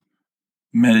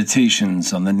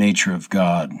Meditations on the Nature of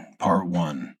God, Part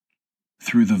 1,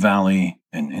 Through the Valley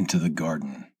and into the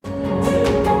Garden.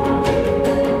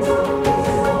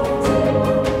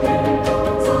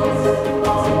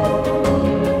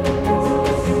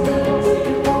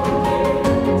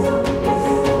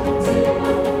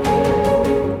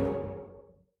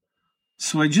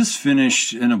 So I just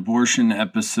finished an abortion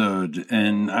episode,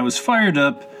 and I was fired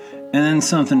up, and then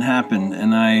something happened,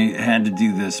 and I had to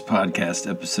do this podcast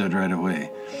episode right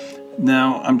away.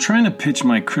 Now, I'm trying to pitch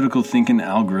my critical thinking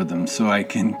algorithm so I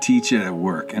can teach it at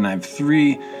work, and I have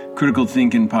 3 critical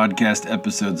thinking podcast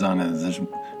episodes on it. There's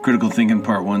critical thinking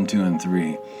part 1, 2, and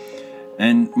 3.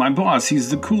 And my boss, he's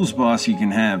the coolest boss you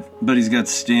can have, but he's got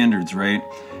standards, right?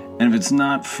 And if it's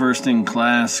not first in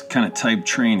class kind of type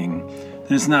training,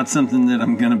 then it's not something that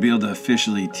I'm going to be able to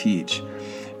officially teach.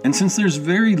 And since there's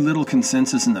very little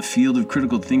consensus in the field of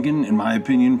critical thinking, in my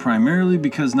opinion, primarily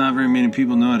because not very many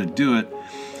people know how to do it,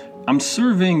 I'm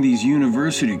surveying these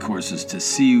university courses to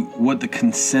see what the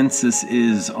consensus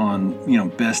is on,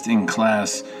 best in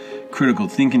class critical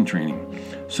thinking training.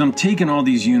 So I'm taking all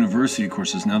these university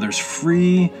courses. Now there's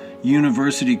free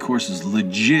university courses,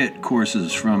 legit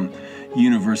courses from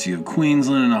University of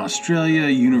Queensland in Australia,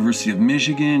 University of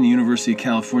Michigan, University of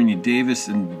California, Davis,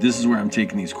 and this is where I'm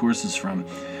taking these courses from.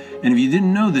 And if you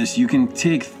didn't know this, you can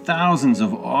take thousands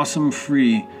of awesome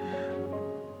free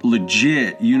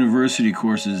legit university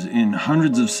courses in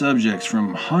hundreds of subjects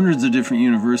from hundreds of different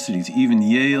universities, even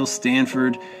Yale,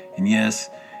 Stanford, and yes,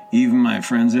 even my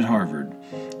friends at Harvard,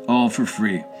 all for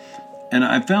free. And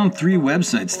I found 3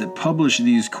 websites that publish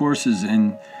these courses,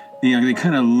 and they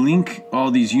kind of link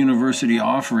all these university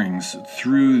offerings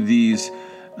through these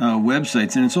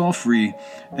websites, and it's all free.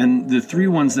 And the 3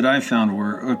 ones that I found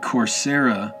were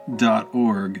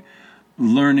Coursera.org,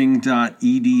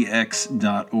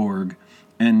 learning.edx.org,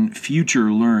 and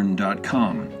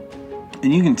futurelearn.com.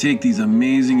 And you can take these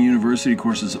amazing university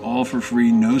courses all for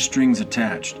free, no strings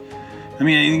attached. I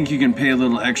mean, I think you can pay a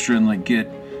little extra and get,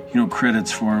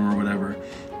 credits for them or whatever.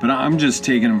 But I'm just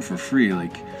taking them for free.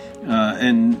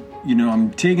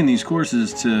 I'm taking these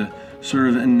courses to sort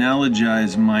of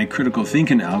analogize my critical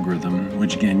thinking algorithm,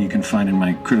 which again, you can find in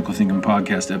my critical thinking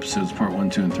podcast episodes, part 1,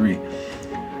 2, and 3.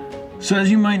 So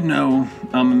as you might know,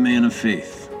 I'm a man of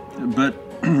faith, but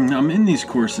I'm in these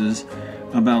courses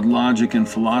about logic and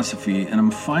philosophy, and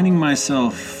I'm finding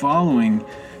myself following,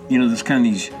 this kind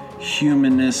of these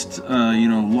humanist,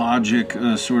 logic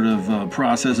sort of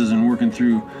processes and working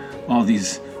through all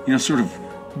these, sort of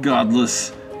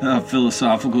godless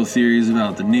philosophical theories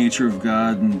about the nature of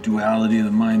God and duality of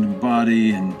the mind and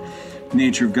body and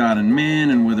nature of God and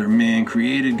man and whether man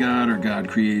created God or God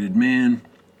created man.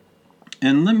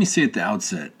 And let me say at the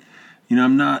outset,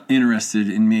 I'm not interested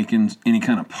in making any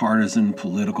kind of partisan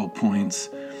political points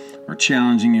or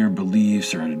challenging your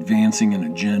beliefs or advancing an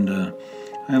agenda.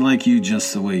 I like you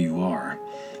just the way you are.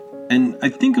 And I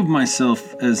think of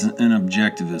myself as an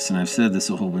objectivist, and I've said this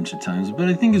a whole bunch of times, but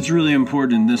I think it's really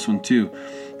important in this one too,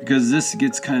 because this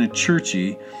gets kind of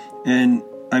churchy, and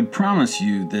I promise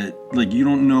you that, you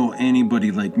don't know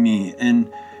anybody like me, and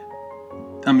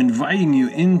I'm inviting you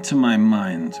into my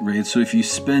mind, right? So if you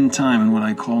spend time in what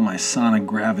I call my sonic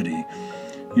gravity,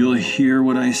 you'll hear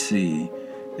what I see,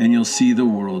 and you'll see the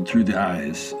world through the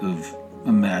eyes of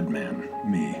a madman,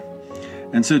 me.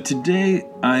 And so today,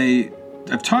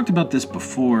 I've talked about this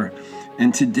before,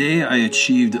 and today I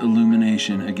achieved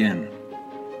illumination again.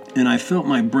 And I felt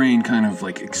my brain kind of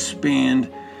expand,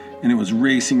 and it was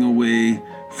racing away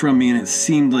from me, and it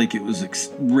seemed like it was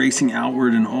racing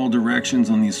outward in all directions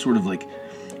on these sort of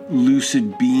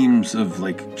lucid beams of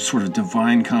sort of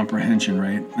divine comprehension,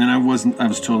 right? And I was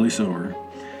totally sober.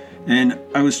 And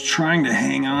I was trying to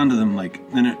hang on to them,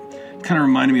 and it kind of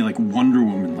reminded me Wonder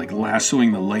Woman,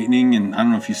 lassoing the lightning. And I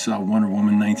don't know if you saw Wonder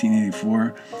Woman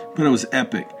 1984, but it was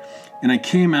epic. And I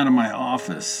came out of my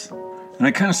office and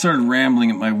I kind of started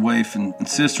rambling at my wife and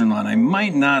sister-in-law, and I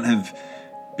might not have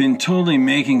been totally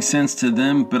making sense to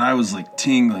them, but I was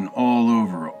tingling all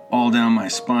over, all down my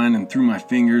spine and through my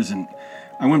fingers. And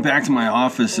I went back to my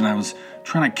office and I was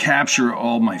trying to capture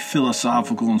all my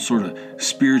philosophical and sort of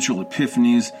spiritual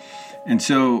epiphanies. And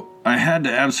so I had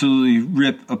to absolutely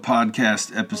rip a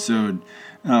podcast episode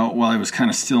while I was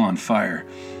kind of still on fire.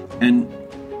 And,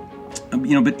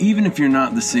 but even if you're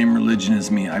not the same religion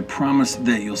as me, I promise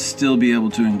that you'll still be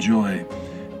able to enjoy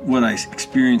what I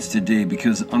experienced today,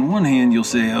 because on one hand, you'll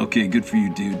say, okay, good for you,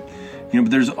 dude.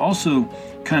 But there's also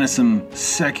kind of some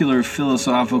secular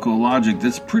philosophical logic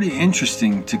that's pretty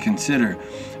interesting to consider.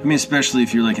 I mean, especially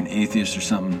if you're an atheist or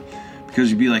something. because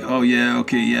you'd be like, oh yeah,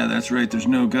 okay, yeah, that's right, there's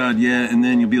no God, yeah, and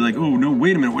then you'll be like, oh no,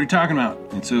 wait a minute, what are you talking about?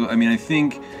 And so, I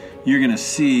think you're going to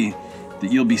see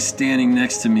that you'll be standing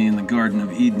next to me in the Garden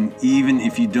of Eden, even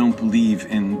if you don't believe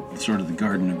in sort of the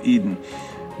Garden of Eden.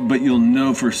 But you'll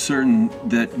know for certain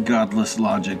that godless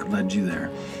logic led you there.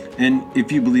 And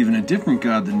if you believe in a different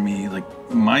God than me,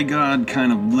 like my God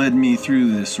kind of led me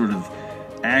through this sort of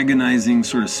agonizing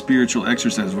sort of spiritual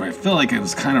exercise where I felt like it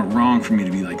was kind of wrong for me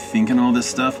to be like thinking all this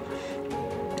stuff.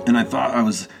 And I thought I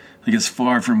was like as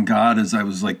far from God as I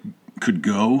was like could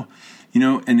go,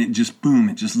 and it just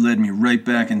led me right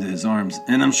back into his arms.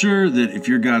 And I'm sure that if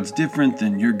your God's different,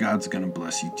 then your God's going to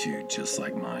bless you too, just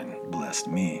like mine blessed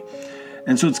me.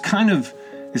 And so it's kind of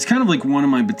like one of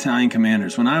my battalion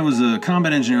commanders. When I was a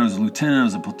combat engineer, I was a lieutenant, I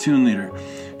was a platoon leader.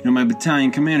 My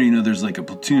battalion commander, there's like a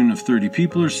platoon of 30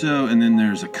 people or so, and then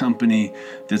there's a company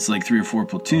that's like 3 or 4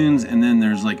 platoons, and then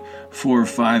there's like 4 or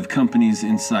 5 companies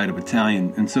inside a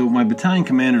battalion. And so my battalion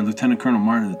commander, Lieutenant Colonel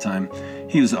Martin at the time,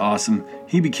 he was awesome.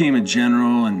 He became a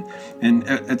general, and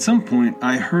at some point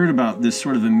I heard about this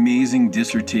sort of amazing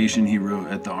dissertation he wrote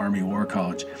at the Army War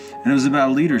College. And it was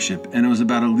about leadership, and it was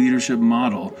about a leadership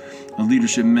model, a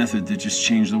leadership method that just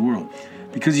changed the world.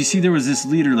 Because you see, there was this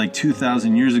leader like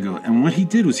 2,000 years ago, and what he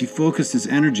did was he focused his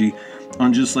energy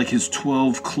on just like his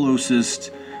 12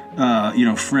 closest,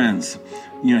 friends.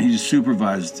 He just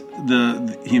supervised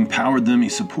he empowered them, he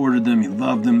supported them, he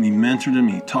loved them, he mentored them,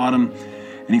 he taught them,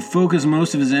 and he focused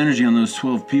most of his energy on those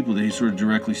 12 people that he sort of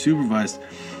directly supervised.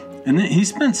 And then he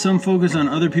spent some focus on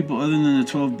other people other than the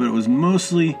 12, but it was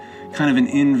mostly kind of an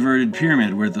inverted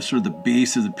pyramid, where the sort of the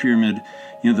base of the pyramid,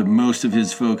 the most of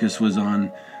his focus was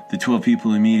on the 12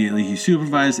 people immediately he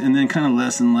supervised, and then kind of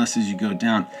less and less as you go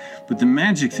down. But the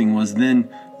magic thing was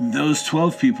then those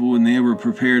 12 people, when they were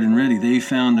prepared and ready, they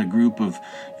found a group of,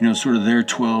 sort of their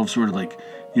 12, sort of like,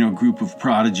 group of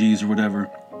prodigies or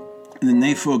whatever. And then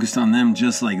they focused on them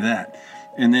just like that.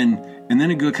 And then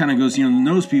it kind of goes,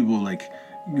 those people, like,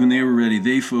 when they were ready,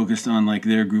 they focused on like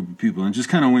their group of people, and just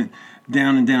kind of went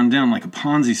down and down and down like a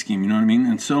Ponzi scheme,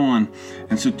 and so on.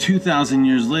 And so 2,000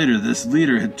 years later, this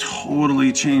leader had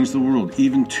totally changed the world.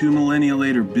 Even 2 millennia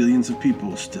later, billions of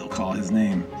people still call his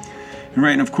name.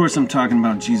 And of course I'm talking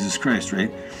about Jesus Christ,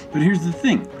 right? But here's the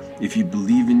thing. If you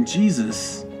believe in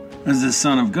Jesus as the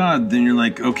Son of God, then you're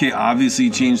like, okay, obviously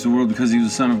he changed the world because he was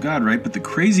the Son of God, right? But the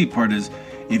crazy part is,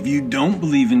 if you don't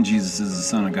believe in Jesus as the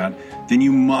Son of God, then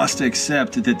you must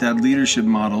accept that leadership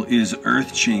model is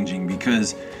earth-changing,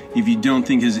 because if you don't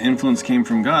think his influence came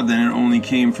from God, then it only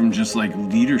came from just like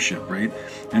leadership, right?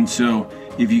 And so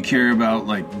if you care about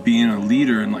like being a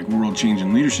leader and like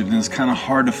world-changing leadership, then it's kind of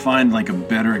hard to find like a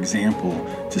better example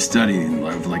to study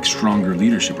of like stronger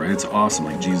leadership, right? It's awesome.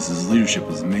 Like Jesus' leadership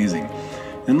was amazing.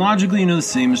 And logically, the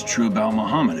same is true about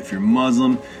Muhammad. If you're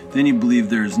Muslim, then you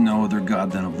believe there is no other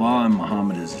God than Allah, and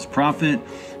Muhammad is his prophet,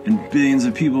 and billions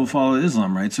of people follow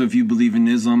Islam, right? So if you believe in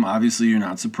Islam, obviously you're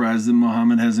not surprised that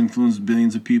Muhammad has influenced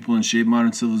billions of people and shaped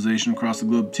modern civilization across the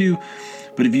globe too.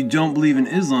 But if you don't believe in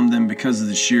Islam, then because of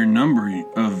the sheer number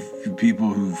of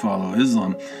people who follow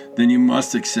Islam, then you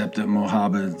must accept that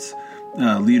Muhammad's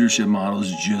leadership model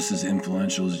is just as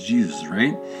influential as Jesus,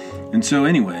 right? And so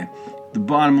anyway, the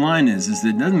bottom line is that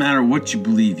it doesn't matter what you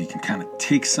believe, you can kind of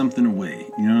take something away,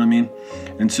 you know what I mean?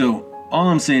 And so all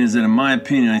I'm saying is that in my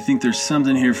opinion, I think there's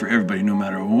something here for everybody. No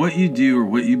matter what you do or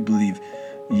what you believe,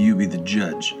 you be the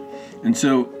judge. And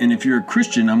if you're a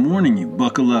Christian, I'm warning you,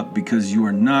 buckle up, because you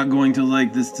are not going to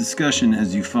like this discussion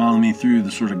as you follow me through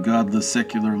the sort of godless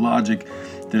secular logic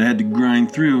that I had to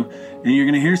grind through. And you're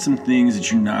going to hear some things that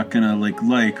you're not going to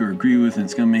like or agree with, and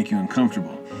it's going to make you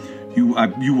uncomfortable.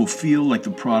 You will feel like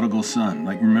the prodigal son.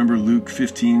 Like, remember Luke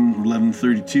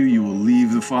 15:11-32, you will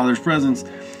leave the Father's presence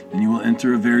and you will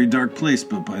enter a very dark place,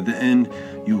 but by the end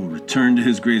you will return to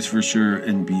his grace for sure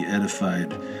and be edified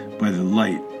by the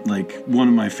light. Like one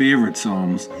of my favorite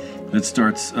psalms that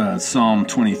starts Psalm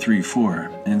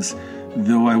 23:4, and it's,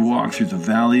 though I walk through the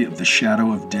valley of the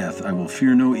shadow of death, I will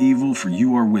fear no evil, for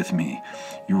you are with me.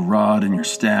 Your rod and your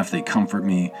staff, they comfort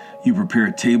me. You prepare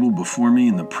a table before me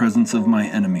in the presence of my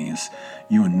enemies.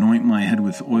 You anoint my head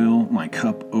with oil, my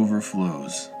cup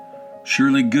overflows.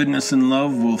 Surely goodness and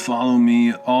love will follow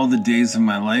me all the days of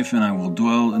my life, and I will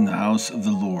dwell in the house of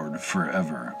the Lord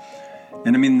forever.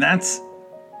 And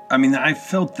I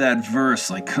felt that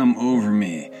verse come over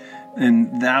me.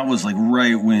 And that was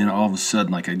right when all of a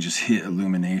sudden I just hit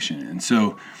illumination. And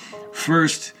so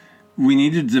first we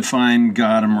needed to define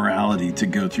God and morality to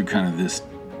go through kind of this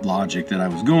logic that I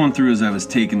was going through as I was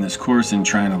taking this course and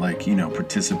trying to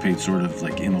participate sort of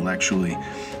intellectually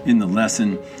in the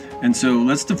lesson. And so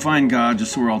let's define God,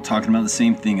 just so we're all talking about the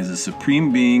same thing, as a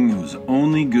supreme being who is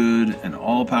only good and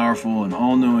all-powerful and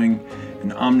all-knowing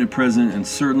and omnipresent, and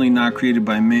certainly not created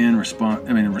by man,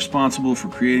 responsible for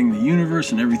creating the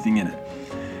universe and everything in it.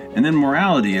 And then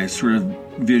morality, I sort of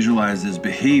visualize as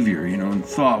behavior, and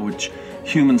thought, which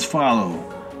humans follow,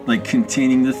 like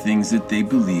containing the things that they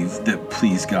believe that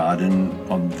please God, and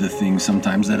all the things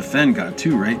sometimes that offend God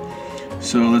too, right?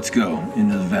 So let's go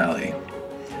into the valley.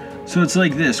 So it's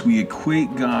like this: we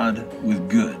equate God with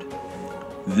good.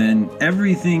 Then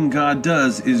everything God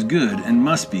does is good and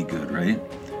must be good, right?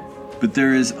 But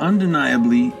there is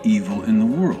undeniably evil in the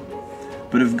world.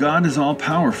 But if God is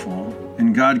all-powerful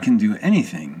and God can do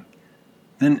anything,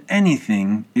 then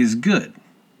anything is good.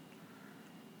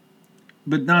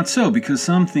 But not so, because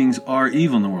some things are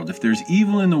evil in the world. If there's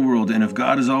evil in the world, and if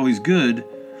God is always good,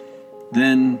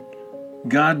 then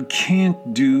God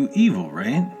can't do evil,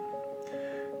 right?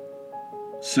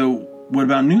 So what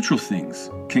about neutral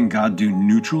things? Can God do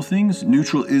neutral things?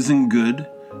 Neutral isn't good,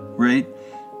 right?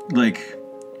 Like,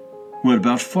 what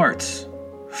about farts?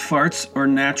 Farts are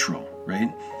natural,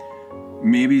 right?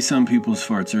 Maybe some people's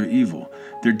farts are evil.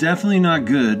 They're definitely not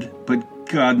good, but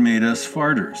God made us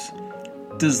farters.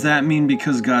 Does that mean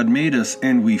because God made us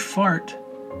and we fart,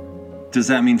 does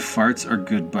that mean farts are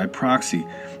good by proxy?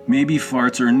 Maybe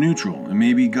farts are neutral, and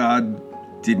maybe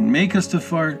God didn't make us to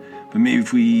fart, but maybe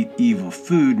if we eat evil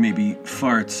food, maybe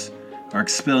farts are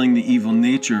expelling the evil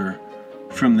nature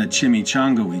from the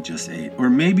chimichanga we just ate. Or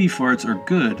maybe farts are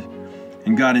good,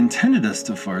 and God intended us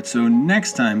to fart, so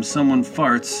next time someone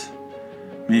farts,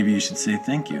 maybe you should say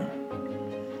thank you.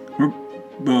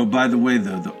 Well, by the way,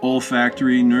 though, the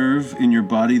olfactory nerve in your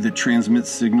body that transmits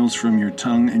signals from your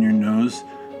tongue and your nose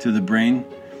to the brain,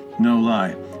 no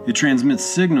lie. It transmits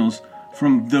signals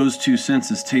from those two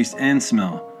senses, taste and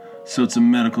smell. So it's a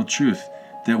medical truth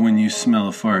that when you smell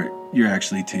a fart, you're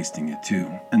actually tasting it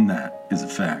too. And that is a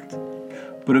fact.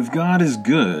 But if God is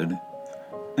good,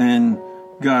 and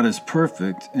God is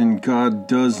perfect, and God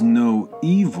does no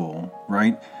evil,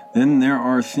 right? Then there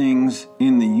are things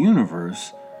in the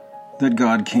universe that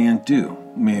God can't do.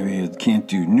 Maybe it can't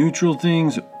do neutral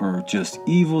things or just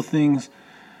evil things.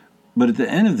 But at the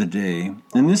end of the day,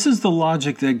 and this is the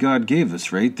logic that God gave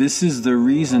us, right? This is the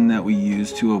reason that we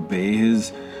use to obey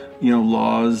His,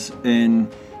 laws and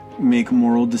make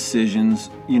moral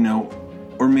decisions,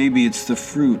 or maybe it's the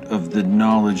fruit of the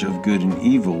knowledge of good and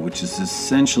evil, which is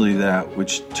essentially that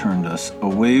which turned us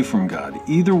away from God.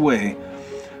 Either way,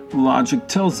 logic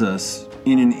tells us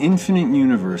in an infinite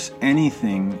universe,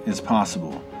 anything is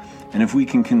possible. And if we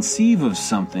can conceive of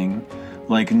something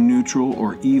like neutral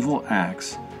or evil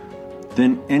acts,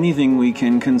 then anything we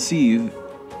can conceive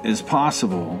is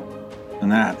possible,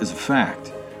 and that is a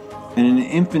fact. And in an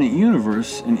infinite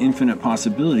universe and infinite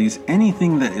possibilities,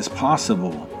 anything that is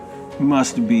possible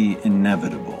must be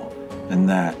inevitable, and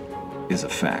that is a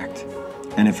fact.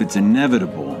 And if it's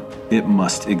inevitable, it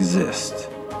must exist,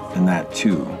 and that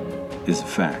too is a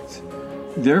fact.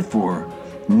 Therefore,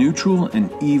 neutral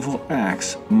and evil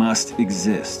acts must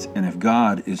exist, and if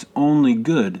God is only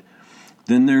good,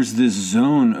 then there's this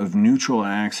zone of neutral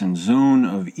acts and zone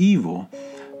of evil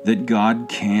that God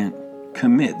can't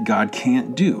commit, God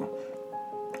can't do.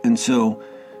 And so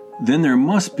then there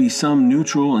must be some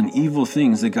neutral and evil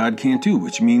things that God can't do,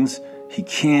 which means He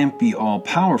can't be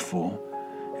all-powerful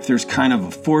if there's kind of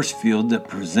a force field that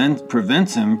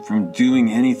prevents Him from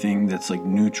doing anything that's like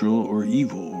neutral or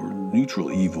evil or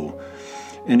neutral evil.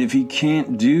 And if He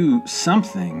can't do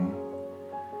something,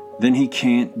 then He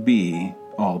can't be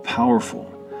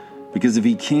all-powerful. Because if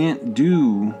He can't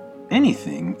do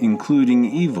anything, including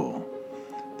evil,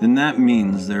 then that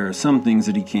means there are some things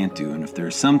that He can't do. And if there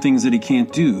are some things that He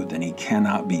can't do, then He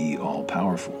cannot be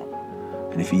all-powerful.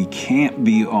 And if He can't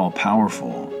be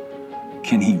all-powerful,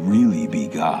 can He really be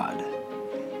God?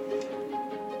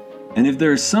 And if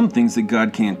there are some things that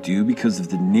God can't do because of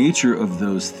the nature of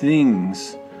those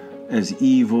things as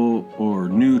evil or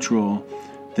neutral,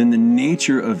 then the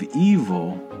nature of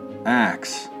evil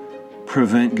acts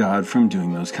prevent God from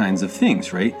doing those kinds of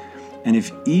things, right? And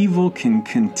if evil can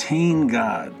contain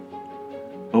God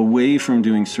away from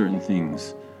doing certain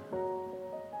things,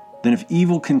 then if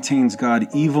evil contains God,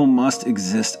 evil must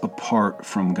exist apart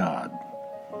from God.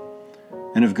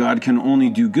 And if God can only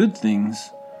do good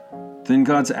things, then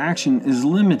God's action is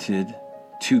limited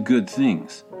to good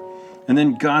things. And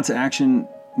then God's action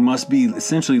must be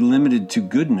essentially limited to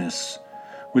goodness,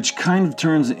 which kind of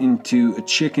turns into a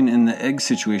chicken and the egg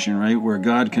situation, right? Where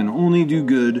God can only do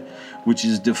good, which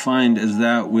is defined as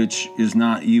that which is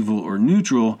not evil or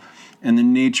neutral, and the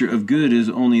nature of good is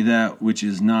only that which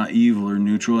is not evil or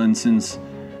neutral. And since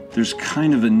there's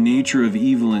kind of a nature of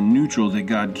evil and neutral that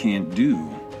God can't do.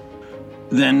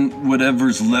 Then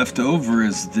whatever's left over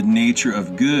is the nature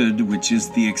of good, which is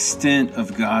the extent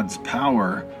of God's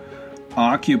power,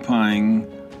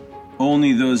 occupying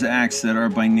only those acts that are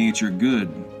by nature good,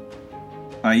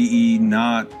 i.e.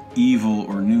 not evil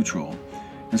or neutral.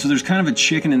 And so there's kind of a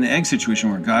chicken and the egg situation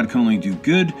where God can only do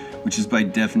good, which is by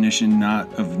definition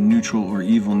not of neutral or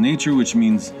evil nature, which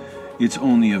means it's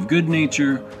only of good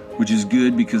nature, which is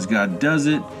good because God does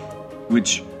it,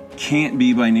 which can't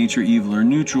be by nature evil or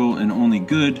neutral, and only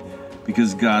good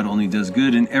because God only does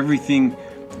good, and everything,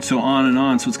 so on and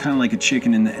on. So it's kind of like a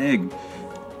chicken and the egg.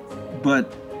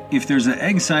 But if there's an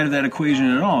egg side of that equation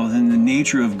at all, then the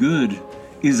nature of good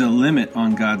is a limit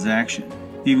on God's action.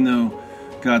 Even though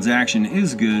God's action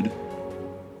is good,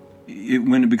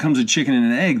 when it becomes a chicken and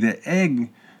an egg, the egg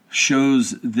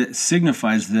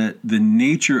signifies that the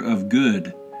nature of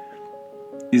good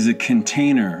is a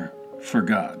container for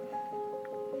God,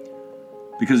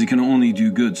 because he can only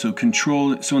do good. So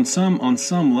on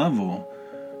some level,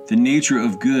 the nature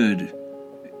of good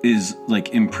is like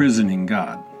imprisoning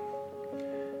God.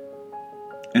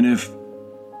 And if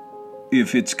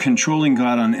it's controlling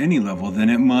God on any level, then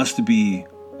it must be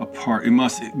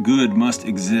good must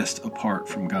exist apart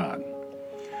from God.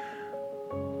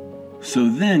 So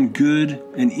then good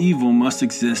and evil must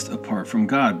exist apart from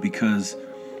God, because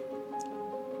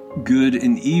good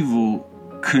and evil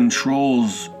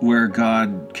controls where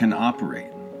God can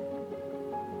operate.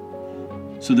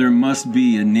 So there must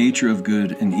be a nature of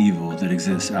good and evil that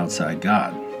exists outside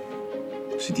God.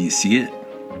 So do you see it?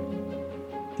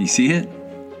 Do you see it?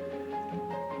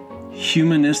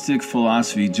 Humanistic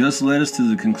philosophy just led us to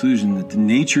the conclusion that the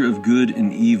nature of good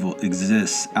and evil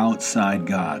exists outside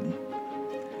God.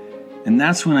 And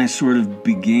that's when I sort of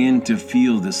began to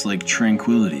feel this like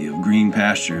tranquility of green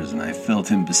pastures, and I felt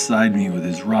him beside me with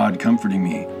his rod comforting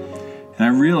me. And I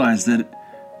realized that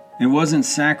it wasn't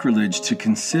sacrilege to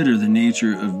consider the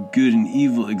nature of good and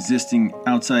evil existing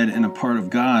outside and a part of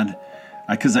God,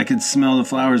 because I could smell the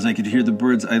flowers, I could hear the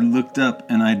birds. I looked up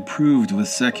and I'd proved with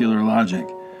secular logic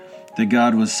that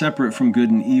God was separate from good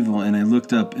and evil, and I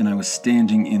looked up and I was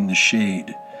standing in the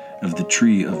shade of the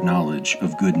tree of knowledge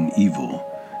of good and evil,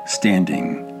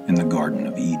 standing in the Garden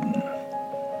of Eden.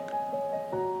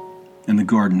 And the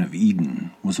Garden of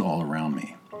Eden was all around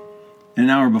me. And an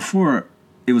hour before,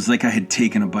 it was like I had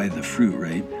taken a bite of the fruit,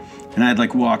 right? And I had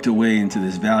like walked away into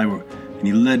this valley, and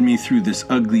he led me through this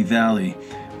ugly valley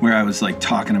where I was like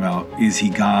talking about, is he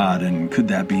God, and could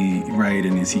that be right,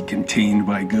 and is he contained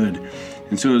by good?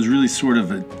 And so it was really sort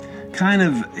of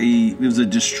it was a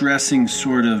distressing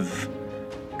sort of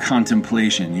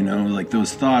contemplation, like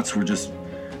those thoughts were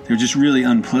they're just really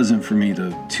unpleasant for me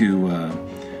to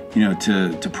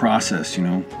process,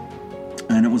 And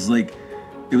it was like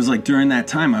during that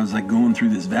time I was like going through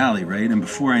this valley, right? And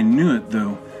before I knew it,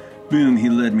 though, boom, he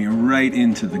led me right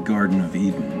into the Garden of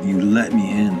Eden. He let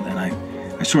me in, and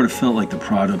I sort of felt like the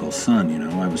prodigal son,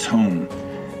 I was home,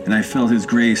 and I felt his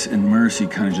grace and mercy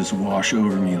kind of just wash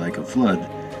over me like a flood.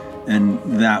 And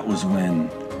that was when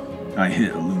I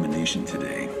hit illumination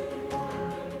today.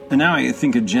 And now I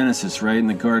think of Genesis, right, in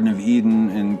the Garden of Eden,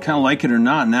 and kind of like it or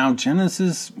not, now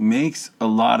Genesis makes a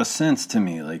lot of sense to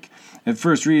me. Like, at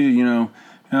first read it,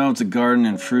 it's a garden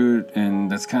and fruit, and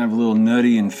that's kind of a little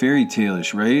nutty and fairy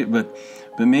tale-ish, right? But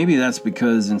maybe that's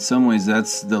because in some ways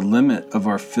that's the limit of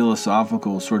our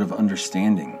philosophical sort of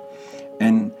understanding.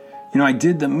 And, I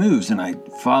did the moves, and I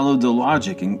followed the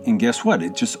logic, and guess what?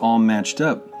 It just all matched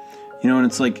up. And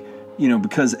it's like,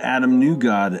 because Adam knew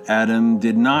God, Adam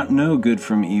did not know good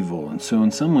from evil. And so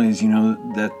in some ways,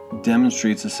 that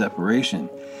demonstrates a separation.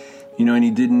 And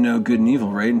he didn't know good and evil,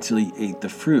 right, until he ate the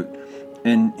fruit.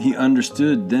 And he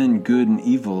understood then good and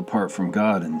evil apart from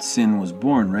God, and sin was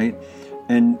born, right?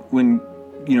 And when,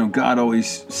 God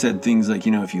always said things like,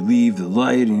 if you leave the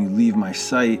light and you leave my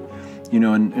sight,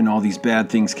 and all these bad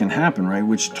things can happen, right?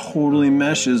 Which totally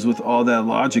meshes with all that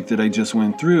logic that I just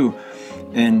went through.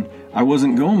 And I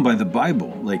wasn't going by the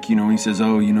Bible. Like, he says,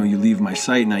 you leave my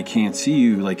sight and I can't see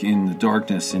you, like in the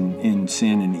darkness and in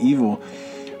sin and evil.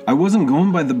 I wasn't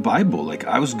going by the Bible. Like,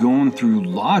 I was going through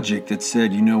logic that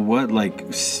said,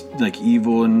 like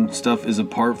evil and stuff is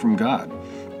apart from God.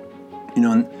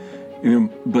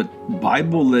 But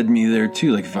Bible led me there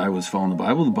too. Like, if I was following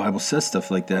the Bible says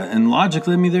stuff like that. And logic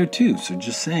led me there too. So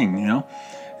just saying,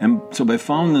 And so by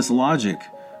following this logic,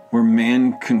 where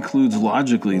man concludes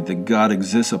logically that God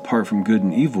exists apart from good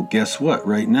and evil, guess what?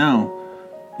 Right now,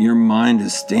 your mind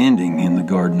is standing in the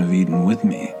Garden of Eden with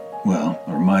me. Well,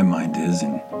 or my mind is,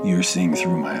 and you're seeing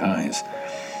through my eyes.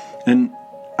 And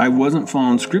I wasn't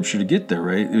following scripture to get there,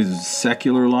 right? It was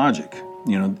secular logic.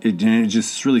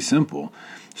 It's really simple.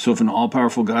 So if an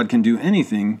all-powerful God can do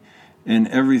anything, and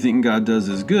everything God does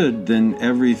is good, then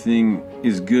everything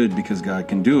is good because God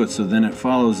can do it. So then it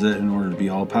follows that in order to be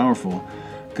all-powerful,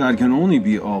 God can only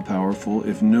be all-powerful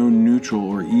if no neutral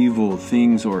or evil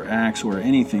things or acts or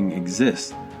anything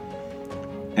exist.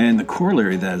 And the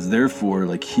corollary of that is therefore,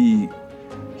 like he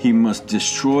must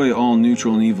destroy all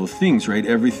neutral and evil things, right?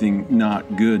 Everything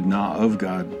not good, not of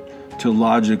God, to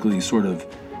logically sort of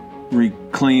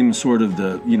reclaim sort of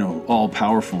the,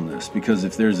 all-powerfulness. Because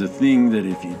if there's a thing that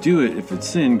if you do it, if it's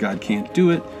sin, God can't do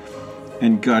it,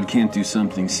 and God can't do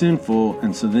something sinful,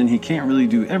 and so then he can't really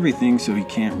do everything, so he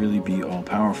can't really be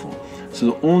all-powerful.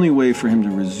 So the only way for him to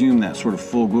resume that sort of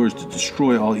full glory is to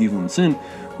destroy all evil and sin,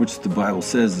 which the Bible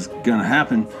says is going to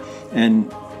happen,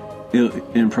 and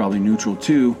probably neutral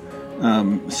too.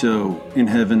 So in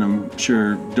heaven, I'm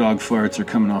sure dog farts are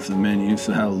coming off the menu,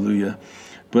 so hallelujah.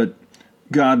 But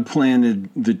God planted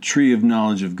the tree of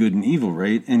knowledge of good and evil,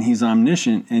 right? And he's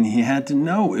omniscient, and he had to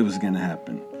know it was going to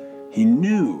happen. He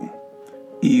knew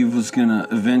Eve was going to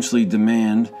eventually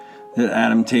demand that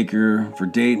Adam take her for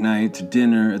date night to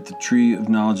dinner at the tree of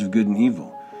knowledge of good and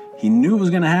evil. He knew it was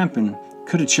going to happen.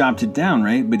 Could have chopped it down,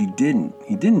 right? But he didn't.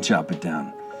 He didn't chop it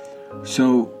down.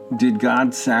 So did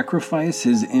God sacrifice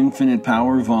his infinite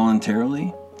power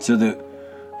voluntarily so that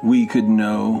we could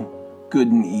know good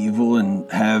and evil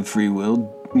and have free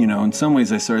will? In some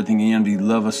ways I started thinking, did he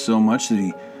love us so much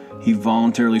that he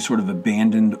voluntarily sort of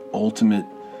abandoned ultimate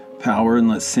power and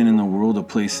let sin in the world a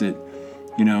place that,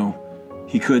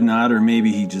 he could not, or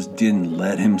maybe he just didn't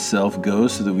let himself go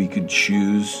so that we could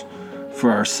choose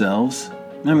for ourselves?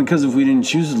 Because if we didn't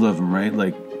choose to love him, right?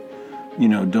 Like,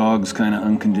 dogs kind of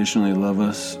unconditionally love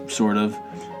us, sort of.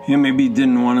 Maybe he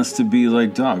didn't want us to be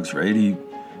like dogs, right?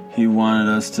 He wanted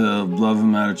us to love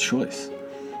him out of choice.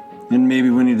 And maybe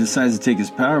when he decides to take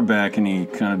his power back and he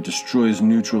kind of destroys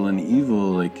neutral and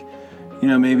evil, like,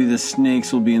 maybe the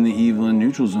snakes will be in the evil and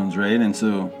neutral zones, right? And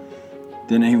so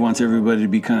then he wants everybody to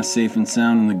be kind of safe and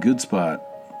sound in the good spot.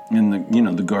 And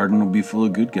the garden will be full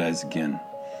of good guys again.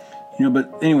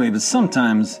 But anyway, but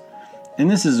sometimes, and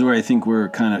this is where I think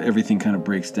where everything kind of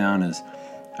breaks down, is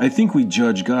I think we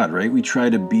judge God, right? We try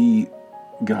to be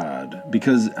God.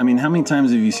 Because, how many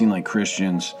times have you seen like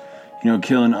Christians,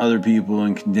 killing other people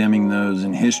and condemning those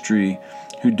in history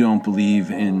who don't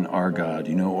believe in our God,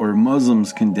 or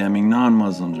Muslims condemning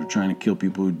non-Muslims or trying to kill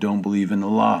people who don't believe in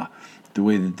Allah the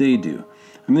way that they do.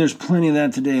 There's plenty of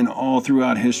that today and all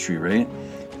throughout history, right?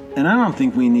 And I don't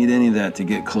think we need any of that to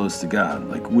get close to God.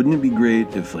 Like, wouldn't it be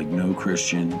great if like no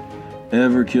Christian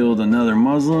ever killed another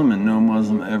Muslim and no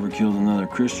Muslim ever killed another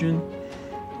Christian?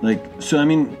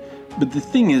 But the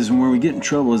thing is, where we get in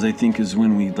trouble is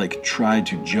when we like try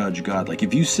to judge God. Like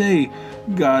if you say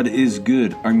God is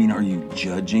good, are you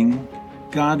judging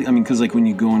God? Because like when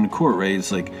you go into court, right,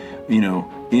 it's like,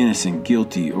 innocent,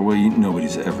 guilty, or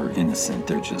nobody's ever innocent.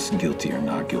 They're just guilty or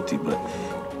not guilty. But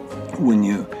when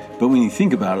you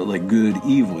think about it, like good,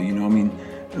 evil,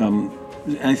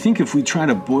 I think if we try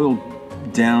to boil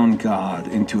down God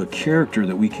into a character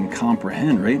that we can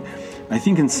comprehend, right? I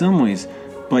think in some ways,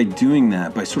 by doing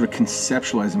that, by sort of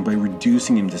conceptualizing, by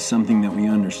reducing him to something that we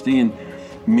understand,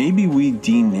 maybe we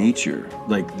denature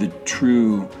like the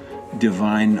true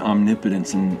divine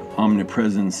omnipotence and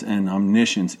omnipresence and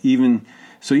omniscience. Even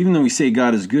though we say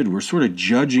God is good, we're sort of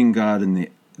judging God in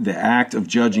the act of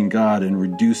judging God and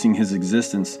reducing his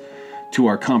existence to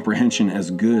our comprehension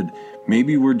as good.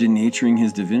 Maybe we're denaturing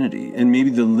his divinity, and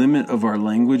maybe the limit of our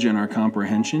language and our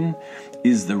comprehension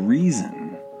is the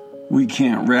reason we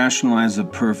can't rationalize a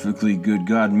perfectly good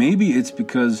God. Maybe it's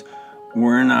because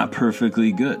we're not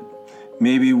perfectly good.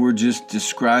 Maybe we're just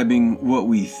describing what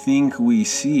we think we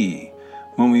see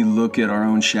when we look at our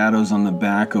own shadows on the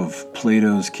back of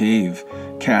Plato's cave,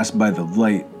 cast by the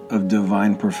light of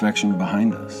divine perfection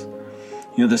behind us.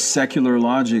 The secular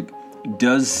logic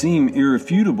does seem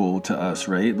irrefutable to us,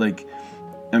 right?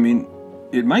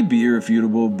 It might be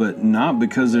irrefutable, but not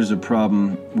because there's a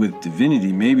problem with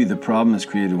divinity. Maybe the problem is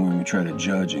created when we try to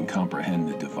judge and comprehend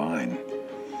the divine.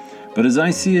 But as I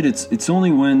see it, it's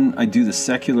only when I do the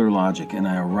secular logic and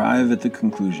I arrive at the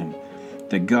conclusion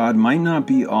that God might not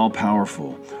be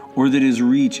all-powerful, or that his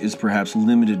reach is perhaps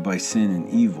limited by sin and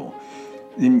evil,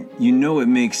 then it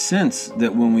makes sense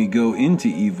that when we go into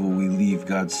evil, we leave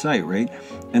God's sight, right?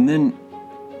 And then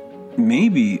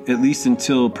maybe, at least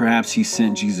until perhaps he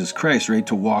sent Jesus Christ, right,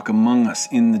 to walk among us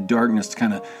in the darkness, to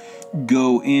kind of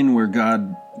go in where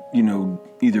God,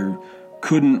 either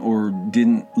couldn't or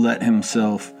didn't let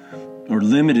himself or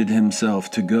limited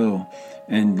himself to go.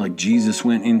 And like Jesus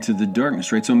went into the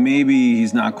darkness, right? So maybe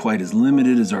he's not quite as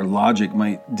limited as our logic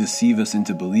might deceive us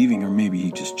into believing, or maybe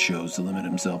he just chose to limit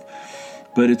himself.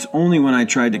 But it's only when I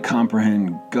tried to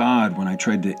comprehend God, when I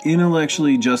tried to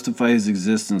intellectually justify his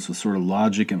existence with sort of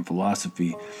logic and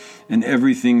philosophy, and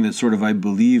everything that sort of I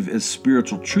believe as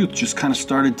spiritual truth just kind of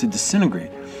started to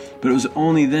disintegrate. But it was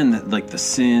only then that like the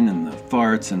sin and the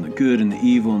farts and the good and the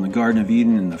evil and the Garden of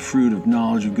Eden and the fruit of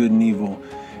knowledge of good and evil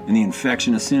and the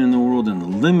infection of sin in the world and the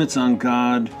limits on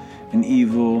God and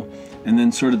evil, and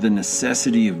then sort of the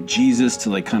necessity of Jesus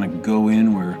to like kind of go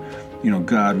in where,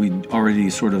 God, we already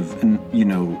sort of,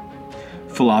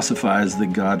 philosophized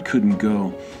that God couldn't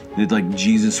go. That like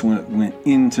Jesus went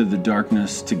into the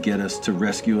darkness to get us, to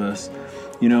rescue us,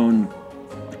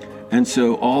 and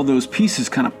so all those pieces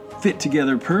kind of fit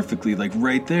together perfectly, like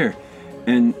right there.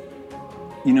 And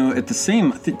at the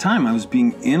same time, I was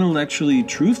being intellectually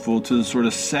truthful to the sort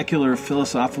of secular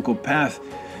philosophical path,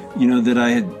 that I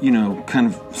had, kind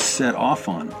of set off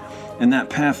on. And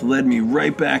that path led me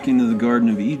right back into the Garden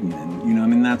of Eden.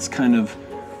 And, that's kind of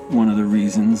one of the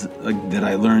reasons that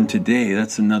I learned today.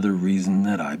 That's another reason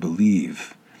that I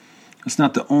believe. It's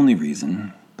not the only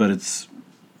reason, but it's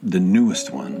the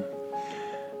newest one.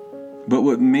 But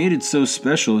what made it so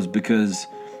special is because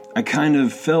I kind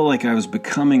of felt like I was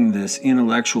becoming this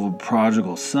intellectual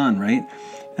prodigal son, right?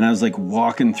 And I was like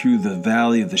walking through the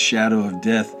valley of the shadow of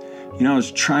death. I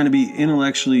was trying to be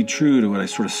intellectually true to what I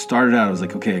sort of started out. I was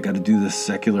like, okay, I got to do this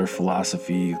secular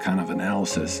philosophy kind of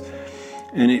analysis.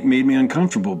 And it made me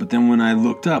uncomfortable. But then when I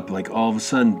looked up, like all of a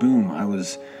sudden, boom, I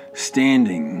was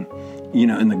standing,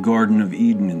 in the Garden of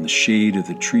Eden in the shade of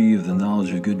the tree of the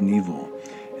knowledge of good and evil.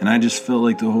 And I just felt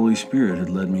like the Holy Spirit had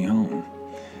led me home.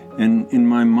 And in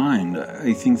my mind,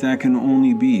 I think that can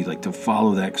only be like to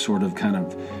follow that sort of kind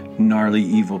of gnarly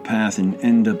evil path and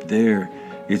end up there.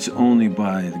 It's only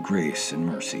by the grace and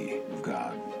mercy of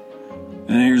God.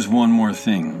 And here's one more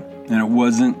thing, and it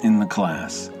wasn't in the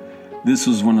class. This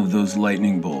was one of those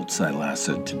lightning bolts I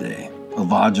lassoed today, a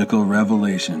logical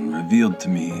revelation revealed to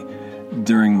me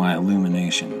during my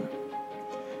illumination.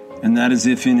 And that is,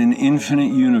 if in an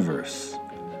infinite universe,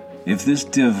 if this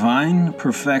divine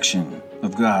perfection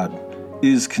of God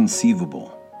is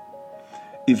conceivable,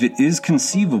 if it is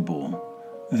conceivable,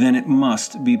 then it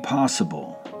must be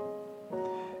possible.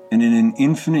 And in an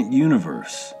infinite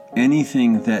universe,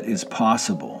 anything that is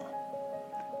possible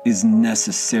is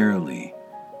necessarily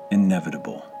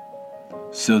inevitable.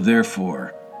 So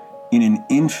therefore, in an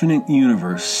infinite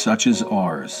universe such as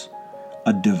ours,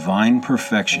 a divine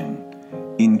perfection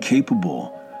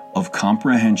incapable of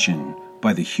comprehension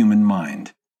by the human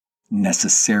mind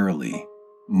necessarily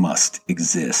must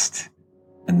exist.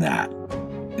 And that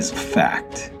is a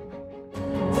fact.